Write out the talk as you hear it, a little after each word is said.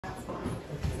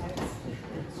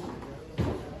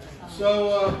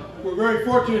We're very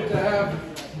fortunate to have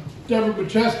Deborah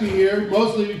Macheski here,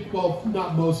 mostly, well,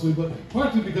 not mostly, but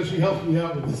partly because she helped me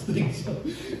out with this thing, so.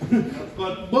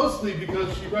 But mostly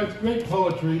because she writes great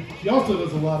poetry. She also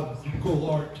does a lot of cool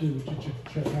art, too, which you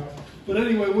should check out. But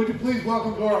anyway, would you please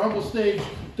welcome to our humble stage,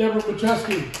 Deborah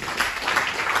Macheski.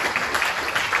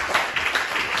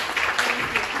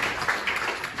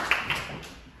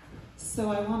 So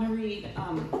I want to read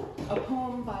a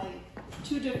poem by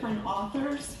two different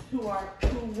authors who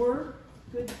were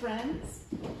good friends.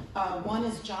 One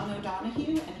is John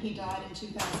O'Donohue, and he died in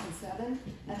 2007,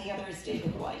 and the other is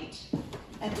David White.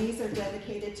 And these are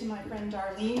dedicated to my friend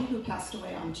Darlene, who passed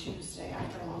away on Tuesday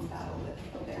after a long battle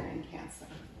with ovarian cancer.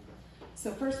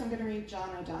 So first I'm going to read John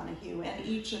O'Donohue, and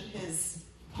each of his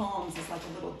poems is like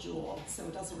a little jewel, so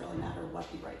it doesn't really matter what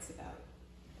he writes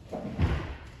about.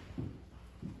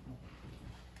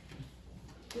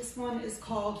 This one is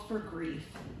called For Grief.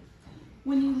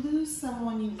 When you lose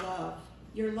someone you love,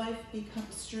 your life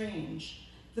becomes strange.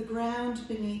 The ground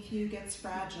beneath you gets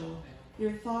fragile.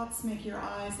 Your thoughts make your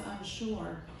eyes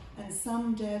unsure, and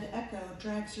some dead echo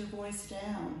drags your voice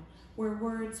down, where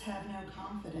words have no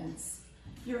confidence.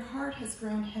 Your heart has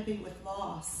grown heavy with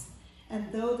loss,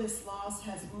 and though this loss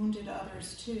has wounded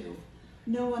others too,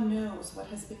 no one knows what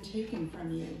has been taken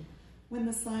from you when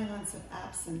the silence of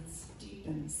absence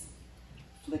deepens.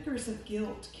 Flickers of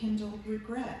guilt kindle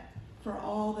regret for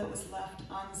all that was left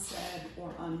unsaid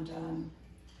or undone.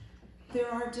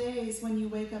 There are days when you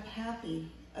wake up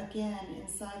happy again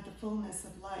inside the fullness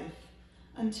of life,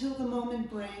 until the moment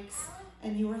breaks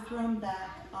and you are thrown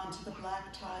back onto the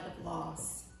black tide of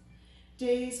loss.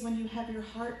 Days when you have your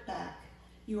heart back,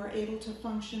 you are able to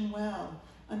function well,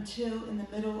 until in the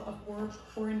middle of work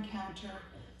or encounter,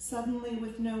 suddenly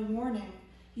with no warning,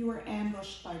 you are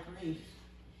ambushed by grief.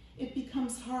 It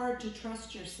becomes hard to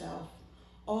trust yourself.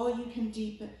 All you can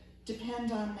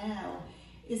depend on now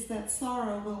is that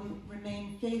sorrow will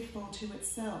remain faithful to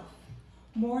itself.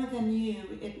 More than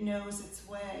you, it knows its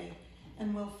way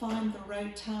and will find the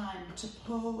right time to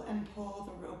pull and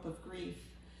pull the rope of grief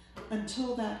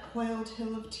until that coiled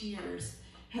hill of tears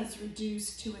has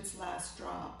reduced to its last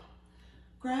drop.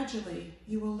 Gradually,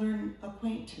 you will learn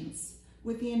acquaintance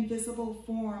with the invisible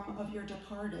form of your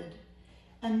departed,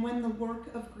 and when the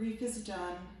work of grief is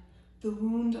done, the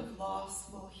wound of loss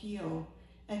will heal,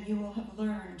 and you will have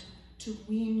learned to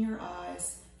wean your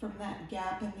eyes from that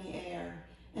gap in the air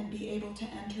and be able to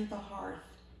enter the hearth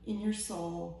in your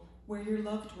soul where your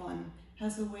loved one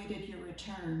has awaited your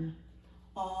return,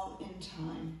 all in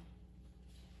time.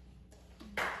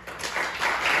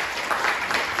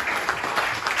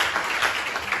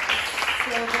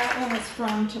 So that one is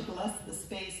from To Bless the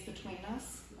Space Between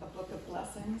Us, a book of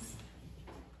blessings.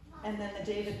 And then the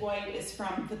David White is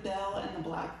from The Bell and the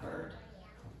Blackbird.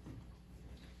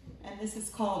 And this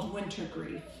is called Winter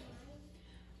Grief.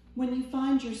 When you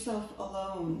find yourself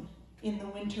alone in the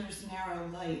winter's narrow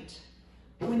light,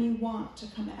 when you want to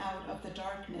come out of the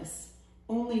darkness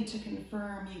only to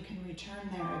confirm you can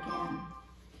return there again,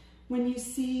 when you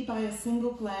see by a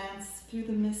single glance through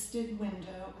the misted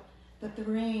window that the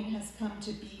rain has come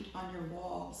to beat on your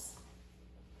walls,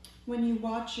 when you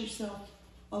watch yourself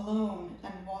alone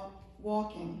and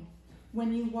walking,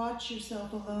 when you watch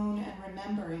yourself alone and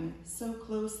remembering so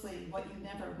closely what you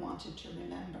never wanted to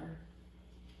remember,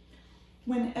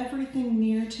 when everything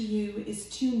near to you is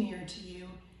too near to you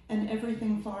and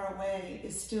everything far away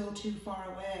is still too far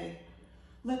away,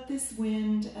 let this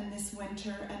wind and this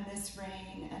winter and this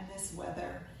rain and this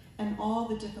weather and all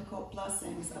the difficult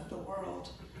blessings of the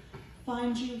world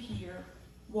find you here,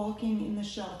 walking in the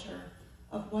shelter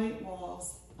of white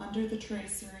walls under the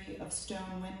tracery of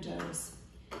stone windows,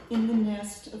 in the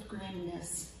nest of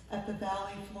greenness at the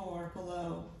valley floor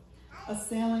below, a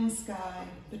sailing sky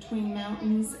between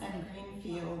mountains and green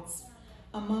fields,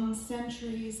 among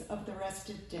centuries of the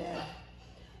rested dead.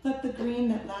 Let the green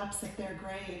that laps at their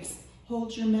graves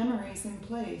hold your memories in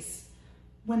place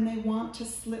when they want to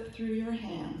slip through your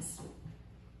hands.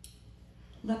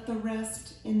 Let the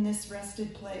rest in this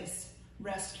rested place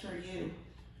rest for you.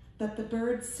 Let the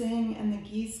birds sing and the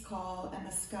geese call and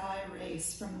the sky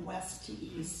race from west to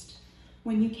east.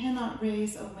 When you cannot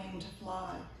raise a wing to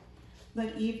fly,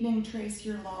 let evening trace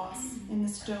your loss in the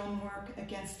stonework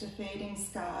against a fading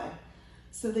sky,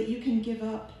 so that you can give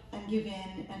up and give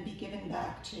in and be given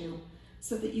back to,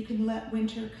 so that you can let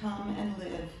winter come and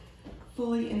live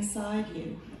fully inside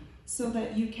you, so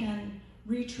that you can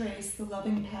retrace the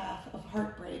loving path of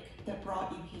heartbreak that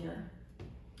brought you here.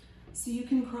 So you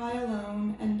can cry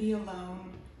alone and be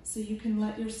alone, so you can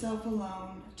let yourself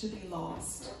alone to be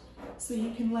lost, so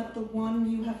you can let the one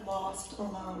you have lost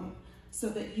alone so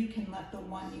that you can let the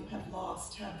one you have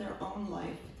lost have their own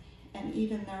life and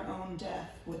even their own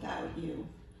death without you.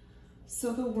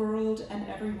 So the world and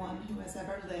everyone who has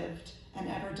ever lived and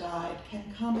ever died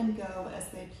can come and go as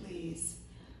they please.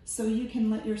 So you can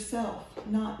let yourself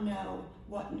not know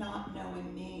what not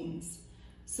knowing means,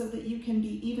 so that you can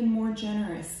be even more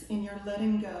generous in your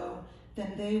letting go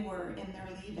than they were in their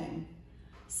leaving,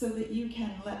 so that you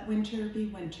can let winter be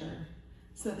winter,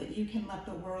 so that you can let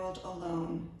the world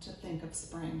alone to think of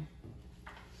spring.